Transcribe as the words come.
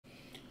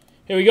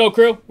Here we go,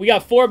 crew. We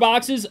got 4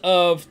 boxes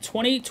of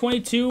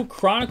 2022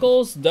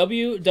 Chronicles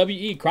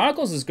WWE.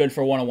 Chronicles is good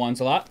for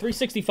 101s a lot.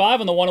 365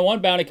 on the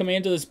 101 bounty coming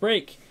into this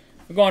break.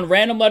 We're going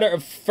random letter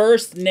of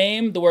first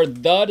name. The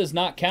word "the" does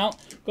not count.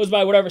 Goes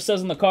by whatever it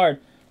says on the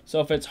card. So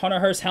if it's Hunter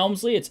Hearst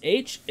Helmsley, it's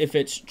H. If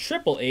it's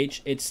Triple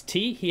H, it's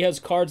T. He has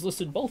cards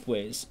listed both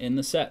ways in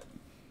the set.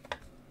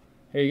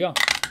 Here you go.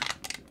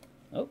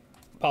 Oh,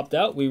 popped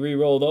out. We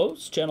re-roll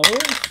those. Channel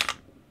those.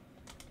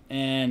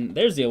 And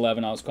there's the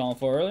 11 I was calling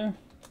for earlier.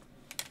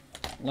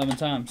 11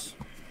 times.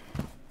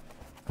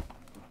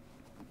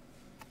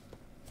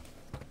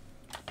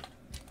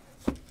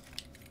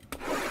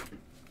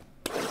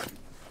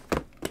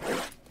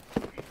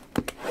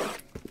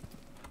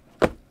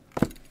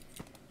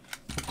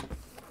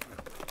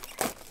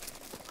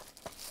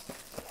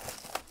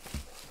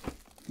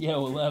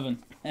 Yo,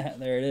 11.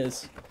 There it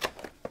is.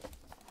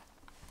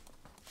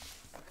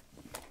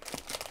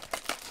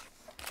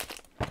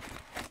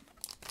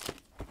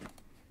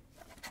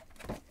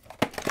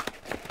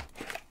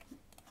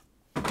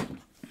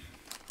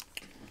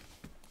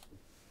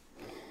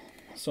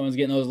 Someone's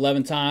getting those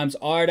 11 times.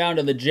 R down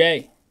to the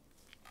J.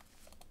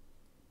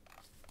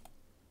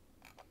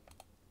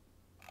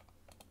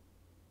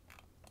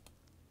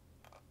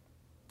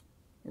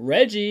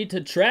 Reggie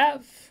to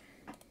Trav.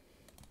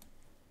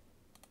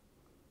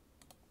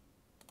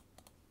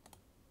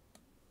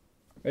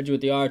 Reggie with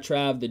the R,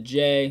 Trav the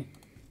J.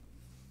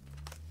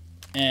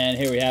 And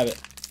here we have it.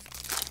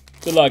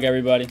 Good luck,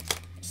 everybody.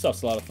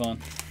 Stuff's a lot of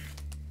fun.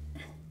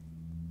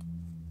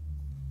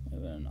 I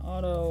have an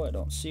auto. I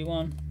don't see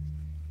one.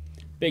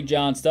 Big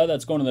John stud.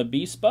 That's going to the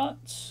B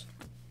spots.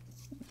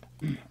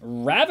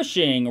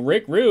 Ravishing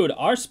Rick Rude.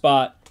 R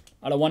spot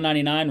out of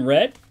 199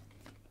 red.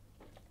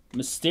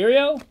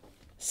 Mysterio.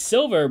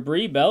 Silver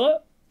Brie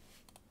Bella.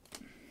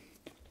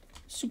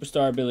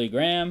 Superstar Billy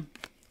Graham.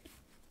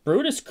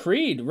 Brutus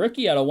Creed,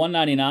 rookie out of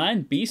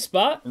 199. B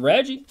spot,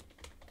 Reggie.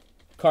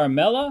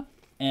 Carmella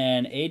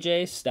and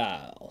AJ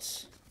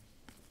Styles.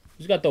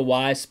 Who's got the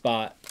Y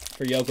spot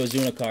for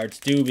Yokozuna cards?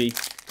 Doobie.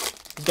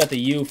 Who's got the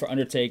U for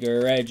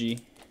Undertaker? Reggie.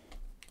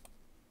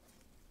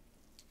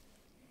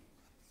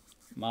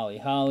 Molly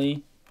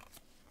Holly.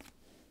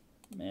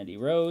 Mandy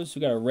Rose. We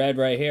got a red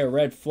right here.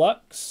 Red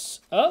Flux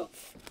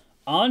of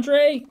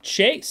Andre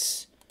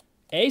Chase.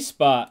 A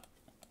spot.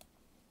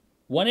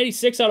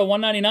 186 out of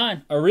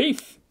 199.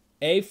 Arif.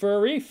 A for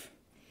Arif.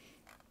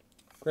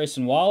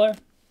 Grayson Waller.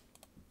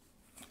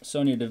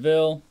 Sonya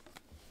Deville.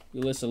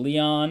 Ulyssa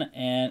Leon.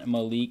 And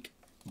Malik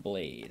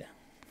Blade.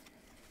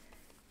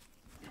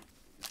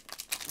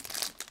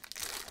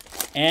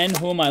 And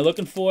who am I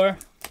looking for?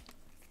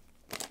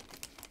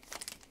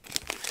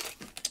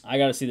 I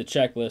got to see the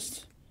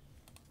checklist.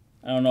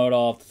 I don't know it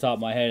all off the top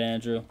of my head,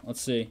 Andrew. Let's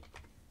see.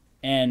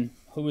 And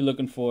who are we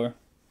looking for?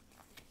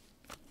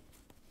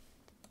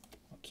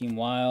 Joaquin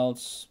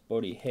Wilds,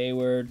 Bodie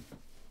Hayward,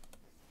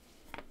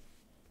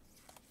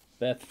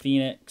 Beth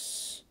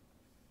Phoenix,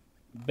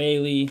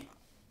 Bailey,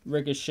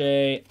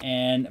 Ricochet,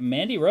 and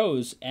Mandy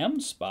Rose, M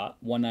spot,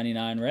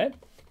 199 red.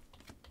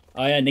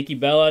 Oh yeah, Nikki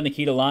Bella,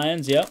 Nikita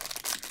Lyons, yep.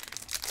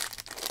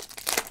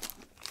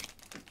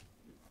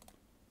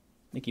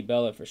 Nikki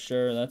Bella for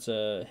sure. That's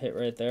a hit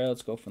right there.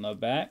 Let's go from the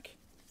back.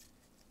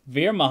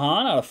 Veer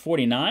Mahan out of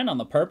 49 on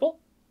the purple.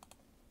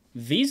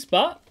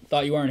 V-spot.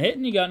 Thought you weren't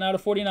hitting. You got an out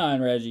of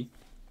 49, Reggie.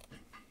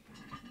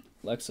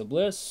 Alexa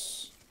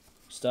Bliss.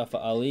 Mustafa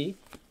Ali.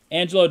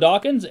 Angelo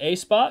Dawkins,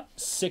 A-spot.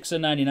 6 of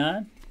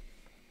 99.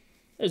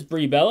 There's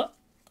Brie Bella.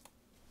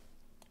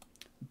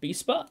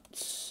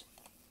 B-spots.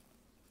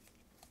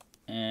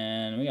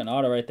 And we got an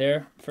auto right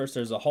there. First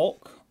there's a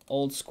Hulk.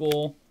 Old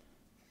school.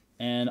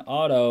 And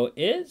auto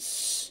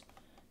is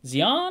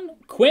Zion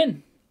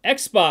Quinn.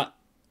 X spot.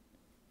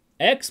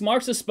 X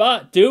marks the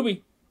spot.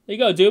 Doobie. There you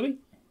go, Doobie.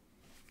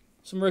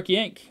 Some rookie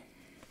ink.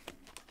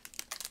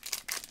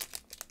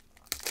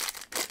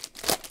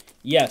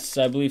 Yes,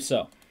 I believe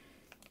so.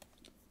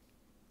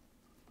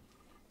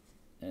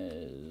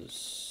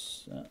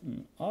 Is that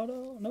an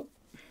auto? Nope.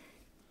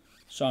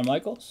 Shawn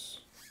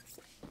Michaels.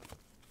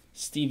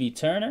 Stevie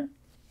Turner.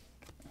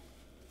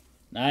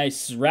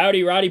 Nice.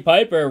 Roddy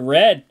Piper.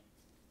 Red.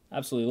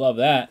 Absolutely love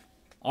that.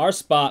 R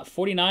spot,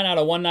 49 out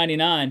of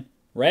 199.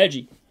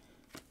 Reggie.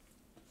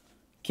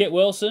 Kit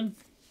Wilson.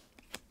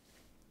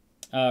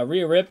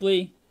 Rhea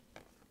Ripley.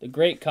 The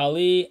Great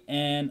Khali.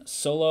 And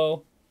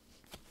Solo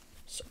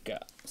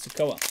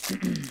Sikoa.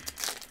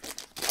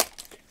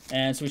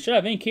 And so we should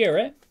have ink here,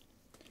 right?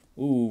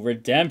 Ooh,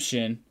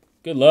 redemption.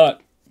 Good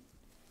luck.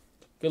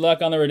 Good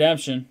luck on the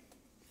redemption.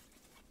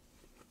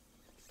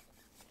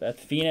 Beth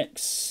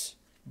Phoenix.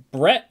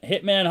 Brett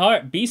Hitman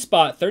Hart,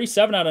 B-Spot,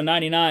 37 out of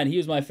 99. He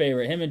was my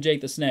favorite. Him and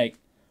Jake the Snake.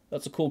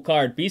 That's a cool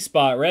card.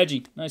 B-Spot,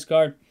 Reggie. Nice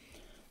card.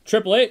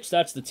 Triple H,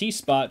 that's the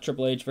T-Spot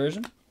Triple H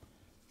version.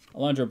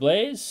 Alundra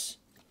Blaze.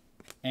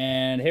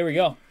 And here we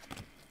go.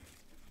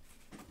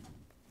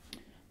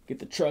 Get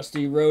the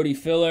trusty roadie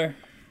filler.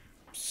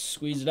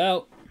 Squeeze it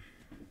out.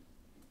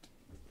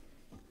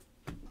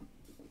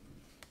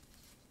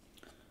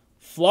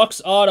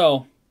 Flux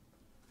Auto.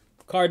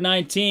 Card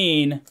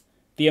 19.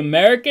 The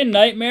American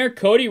Nightmare,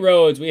 Cody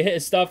Rhodes. We hit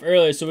his stuff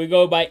earlier, so we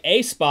go by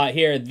A spot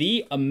here.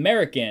 The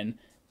American.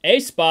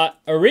 A spot,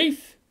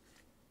 Arif.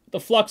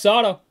 The Flux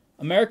Auto.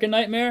 American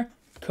Nightmare,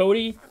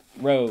 Cody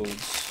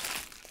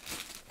Rhodes.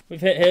 We've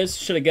hit his.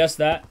 Should have guessed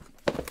that.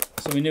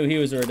 So we knew he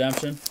was a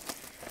redemption.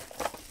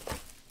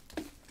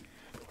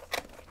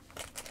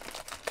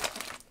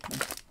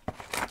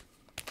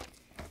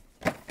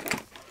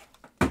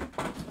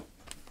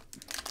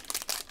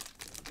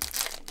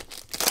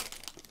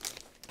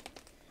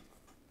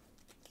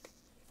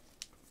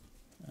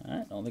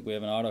 Alright, don't think we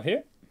have an auto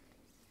here.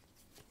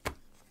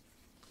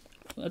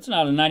 That's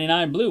not a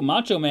 99 blue.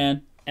 Macho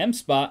Man, M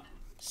spot,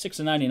 6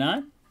 of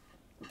 99.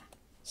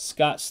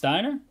 Scott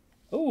Steiner.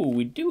 Oh,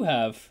 we do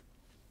have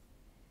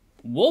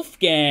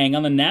Wolfgang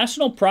on the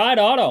National Pride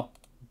Auto.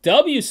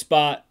 W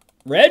spot,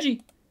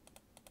 Reggie.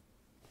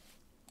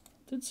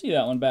 Did see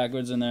that one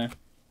backwards in there.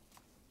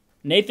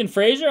 Nathan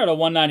Frazier out of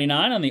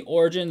 199 on the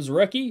Origins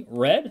rookie,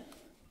 red.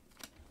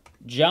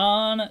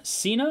 John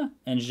Cena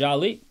and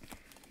Jali.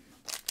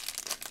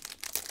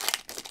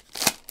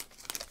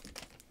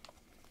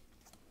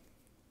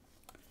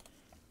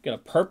 Got a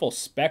purple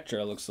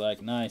Spectra, looks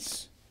like.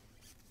 Nice.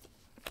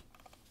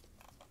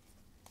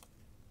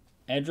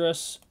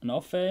 Edris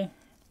Nofe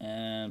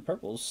and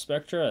purple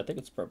Spectra. I think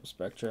it's purple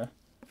Spectra.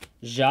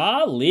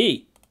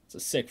 Jali. It's a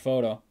sick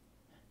photo.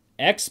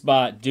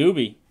 X-Bot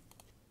Doobie.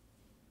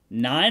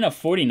 9 of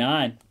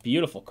 49.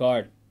 Beautiful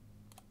card.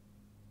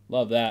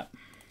 Love that.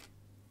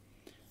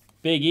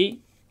 Big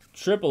E,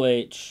 Triple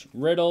H,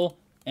 Riddle,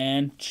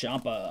 and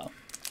Ciampa.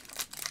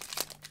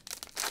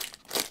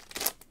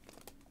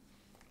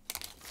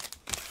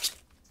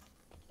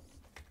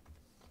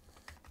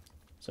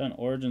 Is that an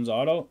Origins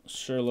auto?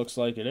 Sure looks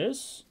like it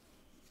is.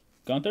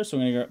 Gunther, so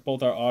we're going to get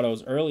both our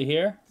autos early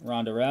here.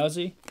 Ronda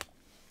Rousey.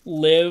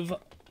 Liv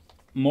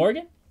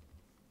Morgan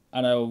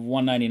out of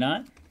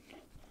 199.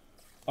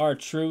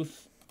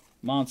 R-Truth,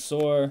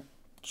 Mansoor,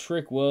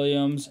 Trick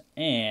Williams,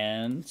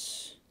 and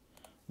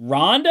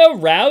Ronda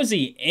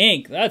Rousey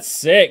Inc. That's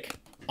sick.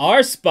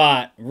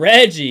 R-Spot,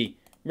 Reggie.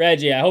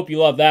 Reggie, I hope you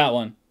love that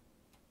one.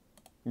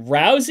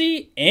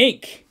 Rousey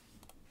Inc.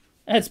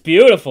 That's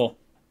beautiful.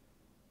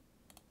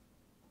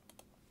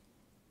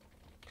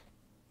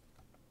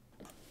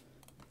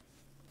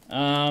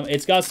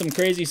 It's got some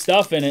crazy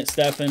stuff in it,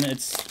 Stefan.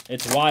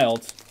 It's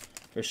wild.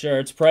 For sure.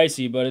 It's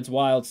pricey, but it's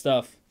wild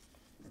stuff.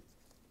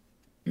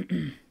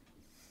 Need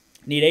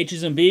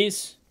H's and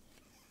B's?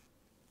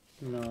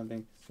 No, I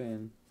think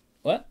saying.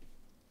 What?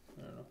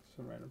 I don't know.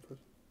 Some random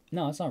person.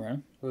 No, it's not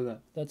random. Who's that?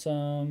 That's,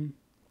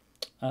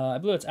 I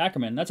believe it's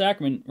Ackerman. That's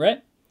Ackerman,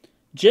 right?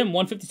 Jim,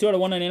 152 out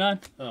of 199.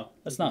 Oh.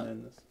 That's not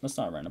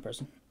a random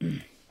person.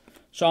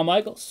 Shawn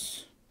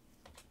Michaels.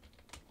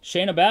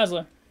 Shayna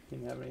Baszler.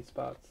 Didn't have any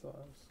spots, so I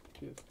was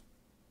confused.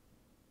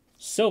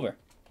 Silver.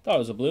 Thought it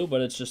was a blue,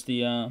 but it's just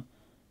the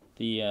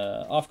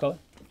off color.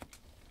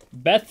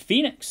 Beth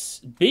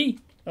Phoenix. B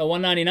at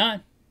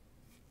 199.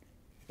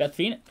 Beth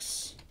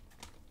Phoenix.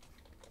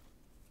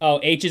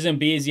 Oh, H's and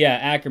B's. Yeah,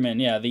 Ackerman.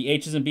 Yeah, the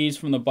H's and B's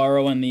from the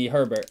Burrow and the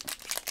Herbert.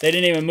 They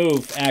didn't even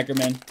move,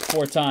 Ackerman.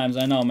 4 times.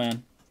 I know,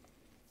 man.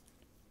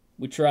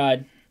 We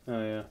tried.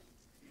 Oh,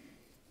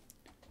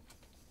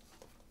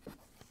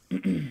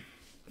 yeah.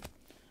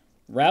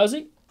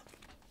 Rousey.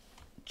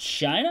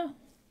 China.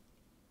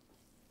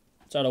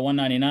 It's out of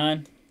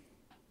 199.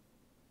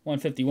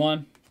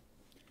 151.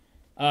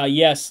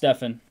 Yes,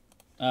 Stefan.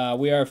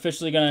 We are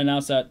officially going to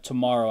announce that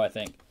tomorrow, I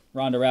think.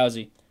 Ronda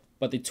Rousey.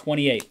 But the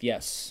 28th,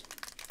 yes.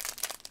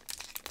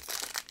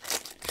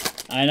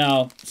 I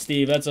know,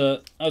 Steve.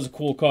 That was a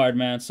cool card,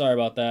 man. Sorry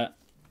about that.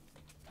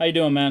 How you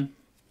doing, man?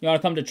 You want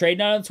to come to trade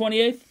night on the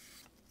 28th?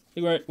 I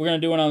think we're going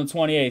to do one on the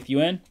 28th.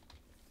 You in? It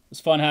was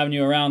fun having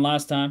you around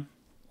last time.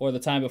 Or the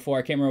time before.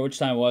 I can't remember which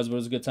time it was, but it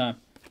was a good time.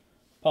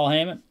 Paul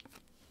Heyman.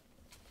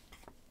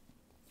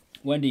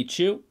 Wendy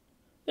Chu.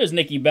 There's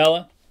Nikki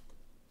Bella.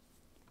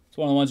 It's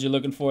one of the ones you're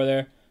looking for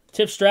there.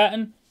 Tiff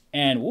Stratton.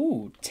 And,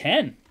 ooh,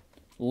 10.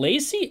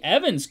 Lacey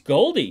Evans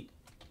Goldie.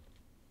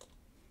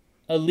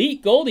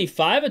 Elite Goldie,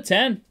 5 of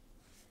 10.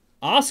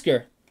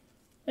 Oscar.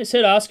 Nice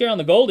hit, Oscar, on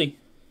the Goldie.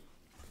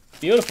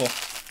 Beautiful.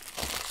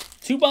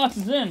 2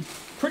 boxes in.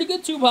 Pretty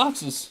good 2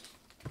 boxes.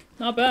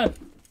 Not bad.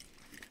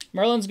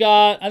 Merlin's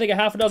got, I think, a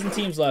half a dozen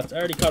teams left. I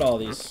already cut all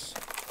these.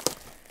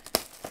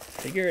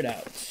 Figure it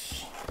out.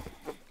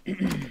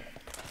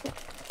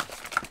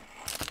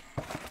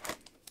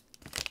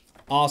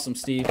 Awesome,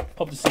 Steve.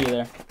 Hope to see you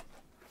there.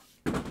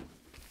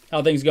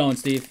 How things going,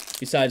 Steve?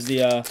 Besides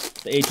the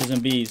H's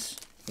and B's.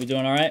 We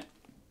doing all right?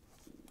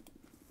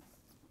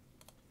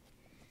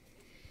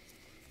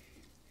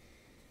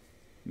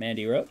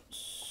 Mandy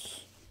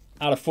Rose.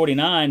 Out of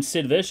 49,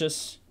 Sid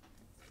Vicious.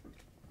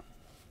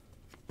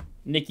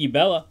 Nikki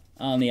Bella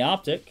on the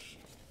Optic.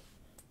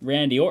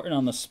 Randy Orton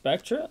on the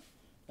Spectra.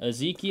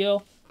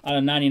 Ezekiel out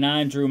of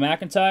 99, Drew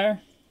McIntyre.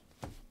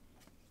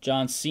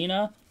 John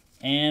Cena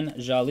and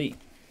Jali.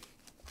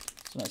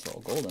 It's a nice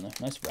little gold in there.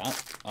 Nice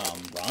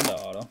Ronda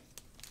auto.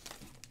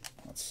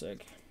 That's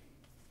sick.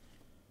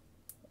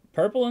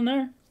 purple in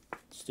there.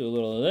 Let's do a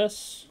little of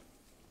this.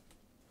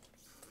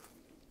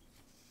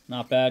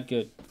 Not bad.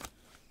 Good.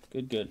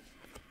 Good, good.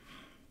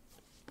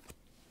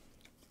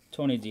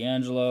 Tony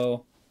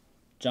D'Angelo.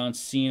 John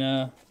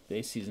Cena.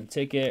 Base season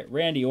ticket.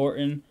 Randy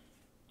Orton.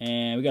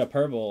 And we got a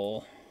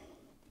purple.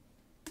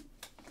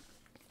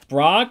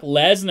 Brock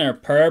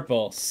Lesnar,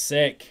 purple.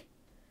 Sick.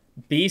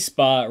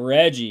 B-Spot,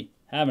 Reggie.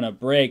 Having a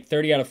break.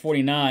 30 out of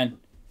 49.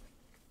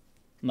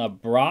 And the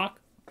Brock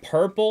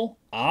purple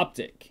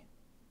optic.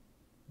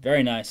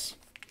 Very nice.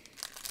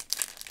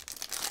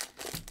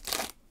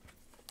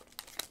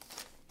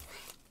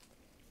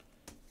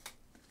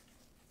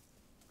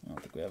 I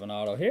don't think we have an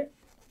auto here.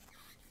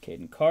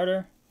 Caden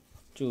Carter.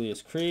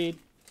 Julius Creed.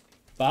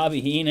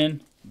 Bobby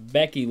Heenan.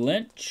 Becky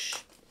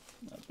Lynch.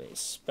 Base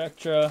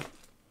Spectra.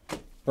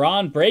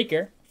 Braun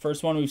Breaker.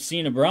 First one we've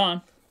seen of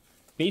Braun.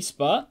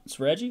 B-Spot. It's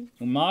Reggie.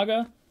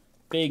 Umaga.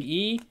 Big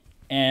E.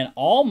 And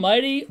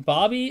almighty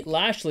Bobby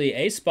Lashley.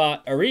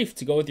 A-Spot. Arif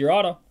to go with your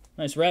auto.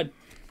 Nice red.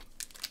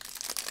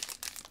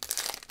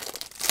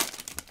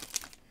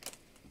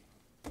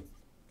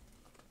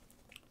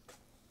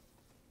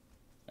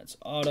 That's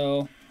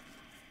auto.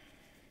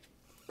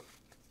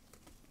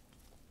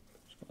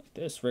 Like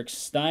this. Rick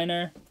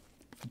Steiner.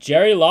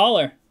 Jerry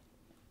Lawler.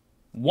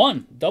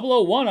 001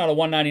 out of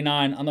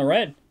 199 on the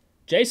red.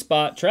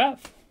 J-Spot, Trav.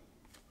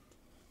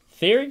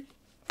 Theory.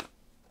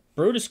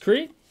 Brutus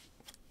Creed.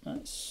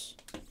 Nice.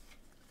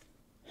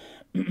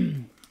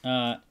 Ikman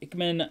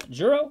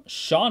Juro.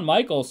 Shawn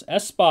Michaels.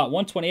 S-Spot,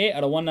 128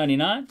 out of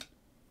 199.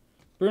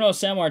 Bruno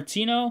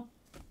Sammartino.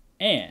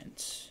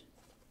 And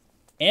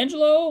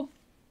Angelo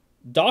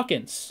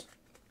Dawkins.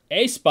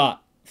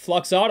 A-Spot,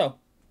 Flux Auto.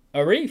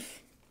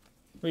 Arif.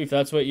 Reef,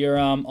 that's what your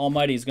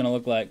almighty is going to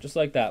look like. Just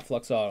like that,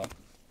 Flux Auto.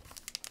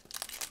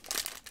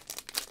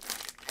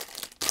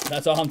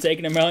 That's all I'm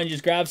taking in Maryland. You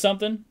just grab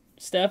something?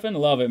 Stefan,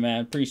 love it,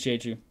 man.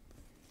 Appreciate you.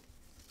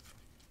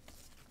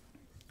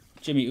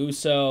 Jimmy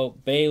Uso,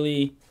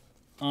 Bailey,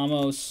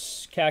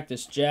 Amos,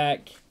 Cactus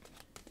Jack,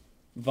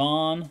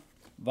 Vaughn,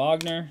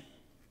 Wagner.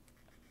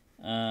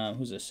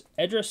 Who's this?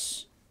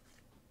 Edris,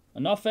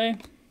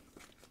 Anafe,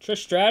 Trish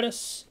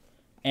Stratus,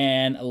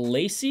 and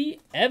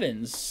Lacey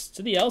Evans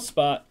to the L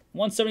spot.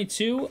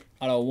 172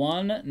 out of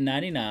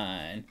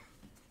 199.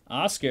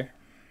 Oscar.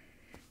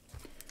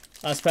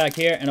 Last pack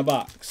here in a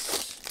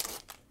box.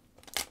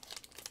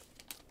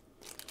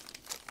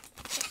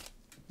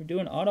 We're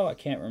doing auto? I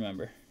can't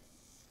remember.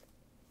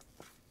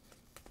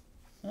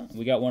 Oh,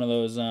 we got one of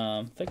those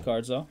thick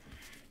cards, though.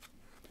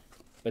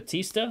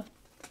 Batista.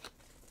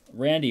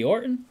 Randy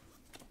Orton.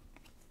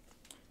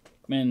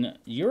 Man,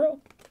 Euro.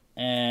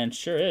 And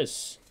sure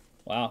is.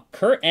 Wow.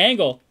 Kurt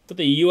Angle with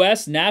the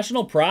U.S.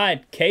 National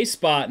Pride.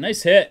 K-Spot.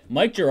 Nice hit.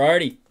 Mike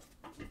Girardi.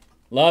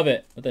 Love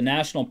it. With the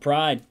National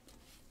Pride.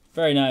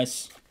 Very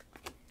nice.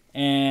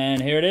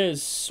 And here it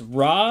is.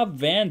 Rob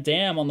Van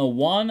Dam on the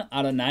 1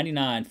 out of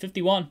 99.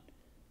 51.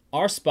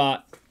 Our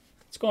spot.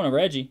 It's going to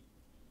Reggie.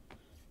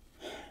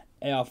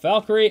 AL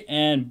Valkyrie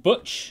and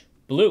Butch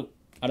Blue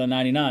out of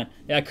 99.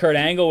 Yeah, Kurt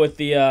Angle with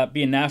the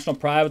being National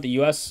Pride with the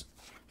U.S.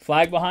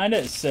 flag behind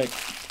it is sick.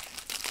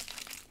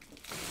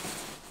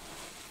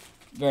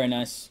 Very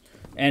nice.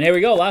 And here we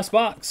go. Last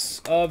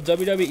box of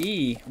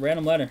WWE.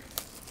 Random letter.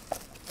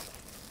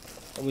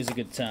 Always a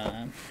good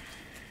time.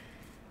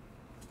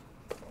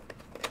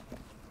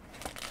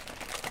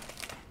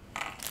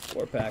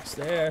 Four packs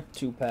there.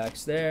 2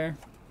 packs there.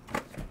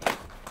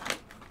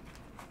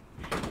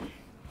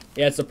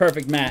 Yeah, it's a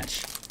perfect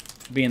match,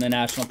 being the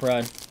National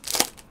Pride.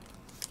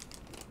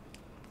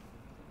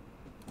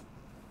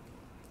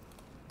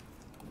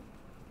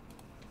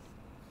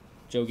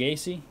 Joe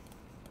Gacy.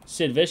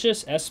 Sid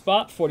Vicious,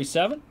 S-Spot,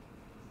 47.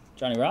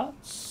 Johnny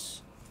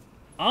Rods.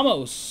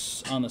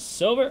 Amos on the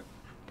silver.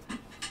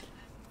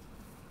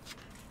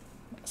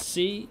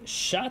 C.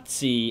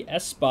 Shotzi,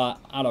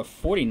 S-Spot out of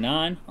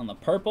 49 on the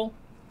purple.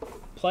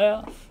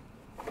 Playoff.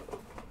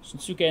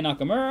 Shinsuke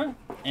Nakamura.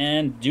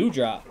 And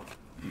Dewdrop.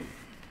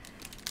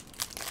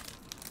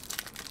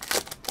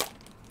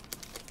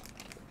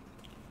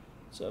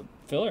 It's a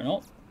filler?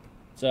 Nope.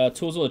 It's a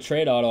Tools of the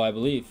Trade auto, I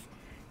believe.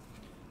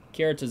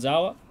 Kira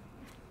Tozawa.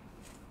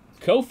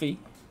 Kofi.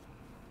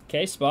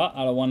 K-Spot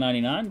out of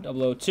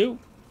 199. 002.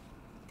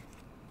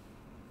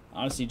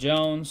 Odyssey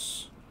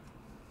Jones.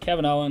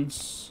 Kevin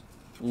Owens.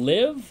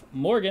 Liv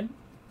Morgan.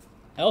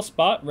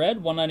 L-Spot,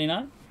 red,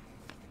 199.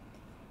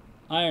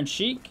 Iron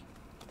Sheik.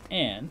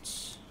 And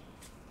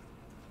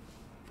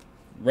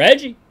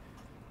Reggie.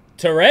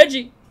 To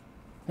Reggie.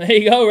 There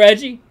you go,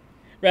 Reggie.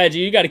 Reggie,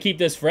 you got to keep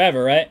this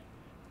forever, right?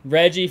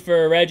 Reggie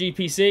for Reggie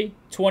PC.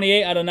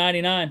 28 out of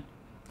 99.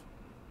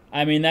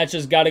 I mean, that's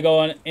just got to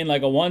go in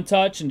like a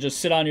one-touch and just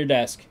sit on your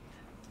desk.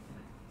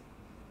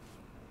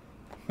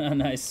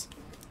 Nice.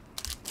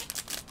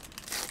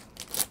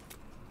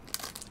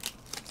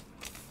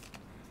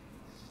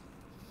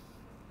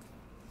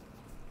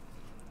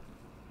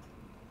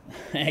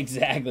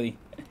 Exactly.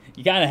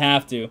 You kind of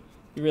have to.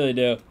 You really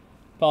do.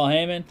 Paul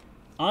Heyman.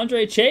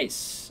 Andre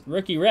Chase.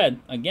 Rookie red.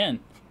 Again.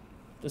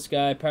 This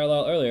guy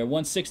parallel earlier.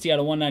 160 out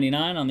of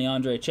 199 on the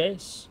Andre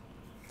Chase.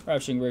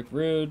 Ravishing Rick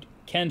Rude.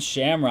 Ken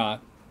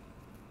Shamrock.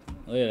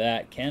 Look at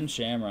that. Ken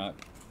Shamrock.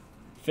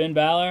 Finn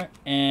Balor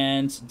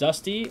and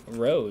Dusty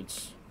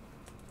Rhodes.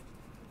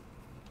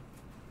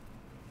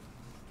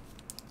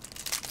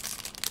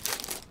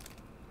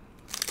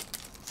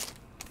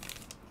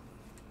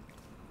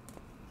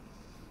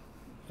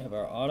 We have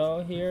our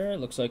auto here.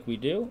 Looks like we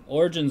do.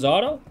 Origins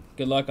auto.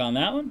 Good luck on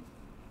that one.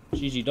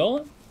 Gigi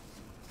Dolan.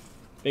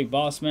 Big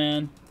Boss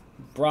Man.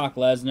 Brock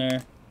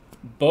Lesnar.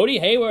 Bodie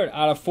Hayward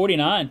out of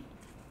 49.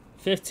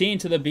 15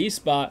 to the B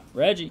spot.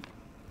 Reggie.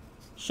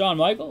 Shawn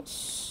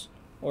Michaels.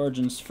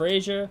 Origins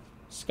Frazier.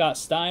 Scott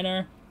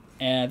Steiner.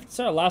 And it's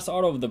our last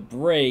auto of the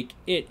break.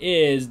 It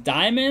is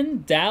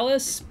Diamond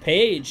Dallas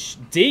Page.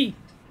 D.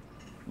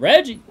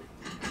 Reggie.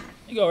 There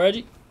you go,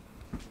 Reggie.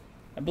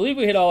 I believe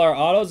we hit all our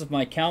autos if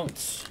my count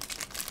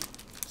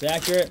is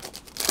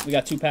accurate. We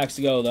got 2 packs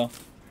to go, though.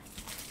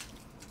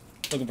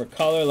 Looking for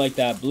color like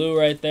that blue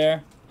right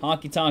there.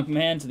 Honky Tonk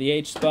Man to the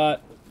H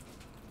spot.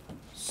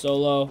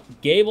 Solo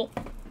Gable.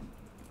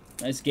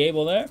 Nice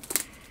Gable there.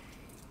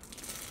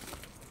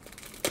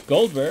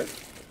 Goldberg.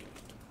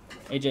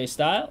 AJ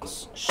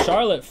Styles.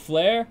 Charlotte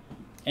Flair.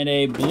 And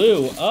a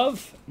blue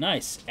of,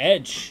 nice,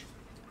 Edge.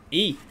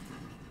 E.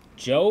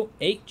 Joe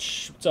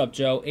H. What's up,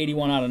 Joe?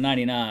 81 out of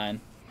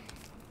 99.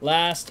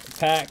 Last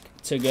pack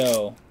to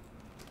go.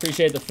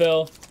 Appreciate the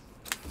fill.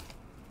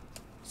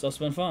 Still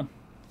been fun.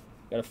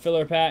 Got a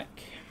filler pack.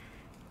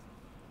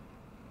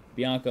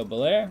 Bianca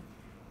Belair.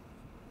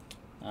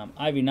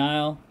 Ivy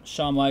Nile.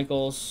 Shawn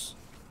Michaels.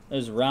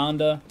 There's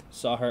Rhonda.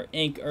 Saw her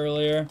ink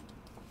earlier.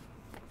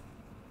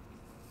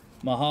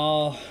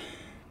 Mahal.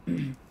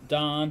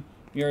 Don.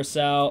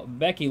 Murasau.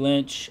 Becky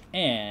Lynch.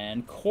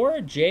 And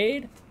Cora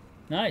Jade.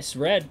 Nice.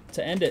 Red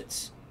to end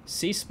it.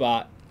 C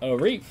spot. A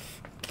Reef.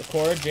 The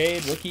Cora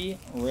Jade rookie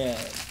red.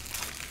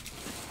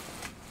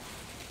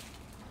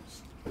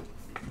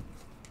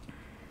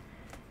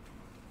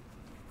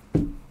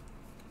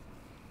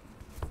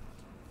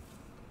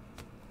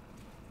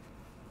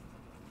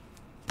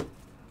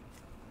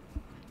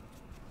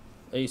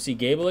 Oh, you see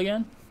Gable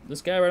again?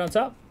 This guy right on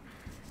top.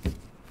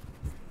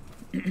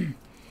 Here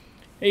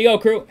you go,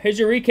 crew. Here's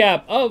your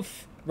recap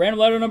of random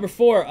letter number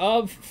 4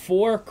 of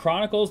 4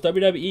 Chronicles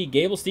WWE.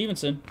 Gable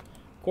Stevenson.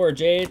 Cora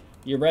Jade.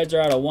 Your reds are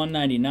out of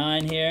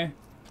 199 here.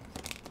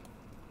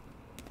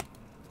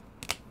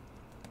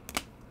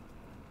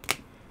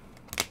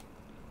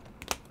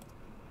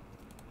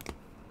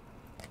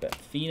 Beth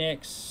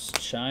Phoenix,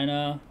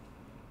 China,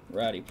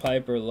 Roddy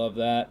Piper, love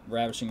that.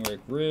 Ravishing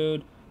Rick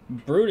Rude,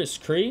 Brutus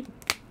Creed,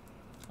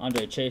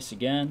 Andre Chase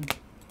again.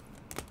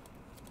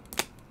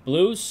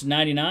 Blues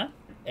 99,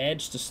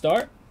 Edge to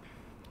start.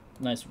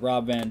 Nice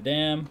Rob Van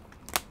Dam.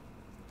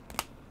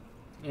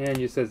 And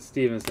you said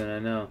Stevenson, I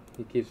know.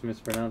 He keeps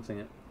mispronouncing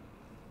it.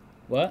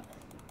 What?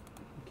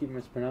 You keep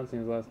mispronouncing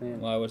his last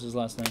name. Why? What's his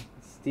last name?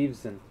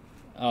 Stevenson.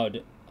 Oh,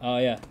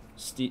 yeah.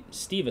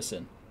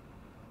 Stevenson.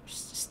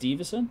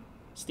 Stevenson?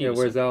 Yeah,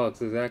 where's Alex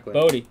exactly?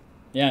 Bodie.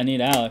 Yeah, I need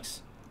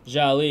Alex.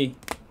 Jali.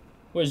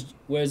 Where's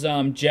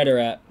Jeter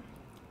at?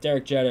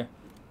 Derek Jeter.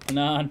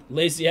 Hanan.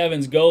 Lacey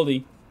Evans.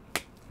 Goldie.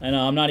 I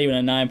know, I'm not even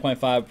a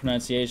 9.5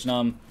 pronunciation.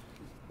 I'm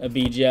a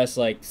BGS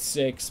like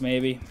 6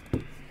 maybe.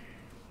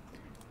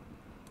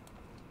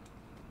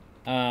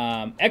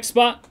 X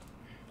spot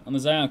on the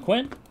Zion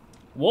Quinn.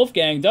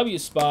 Wolfgang W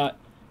spot.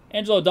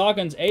 Angelo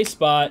Dawkins A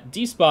spot.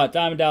 D spot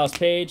Diamond Dallas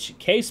Page.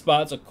 K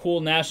spot's a cool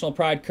National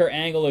Pride Kurt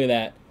Angle. Look at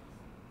that.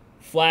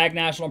 Flag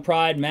National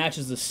Pride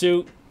matches the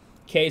suit.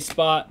 K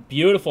spot.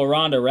 Beautiful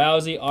Ronda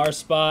Rousey. R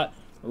spot.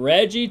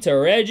 Reggie to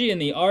Reggie in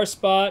the R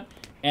spot.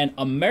 And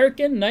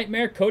American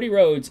Nightmare Cody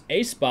Rhodes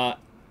A spot.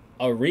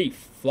 A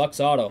Reef. Flux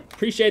Auto.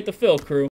 Appreciate the fill, crew.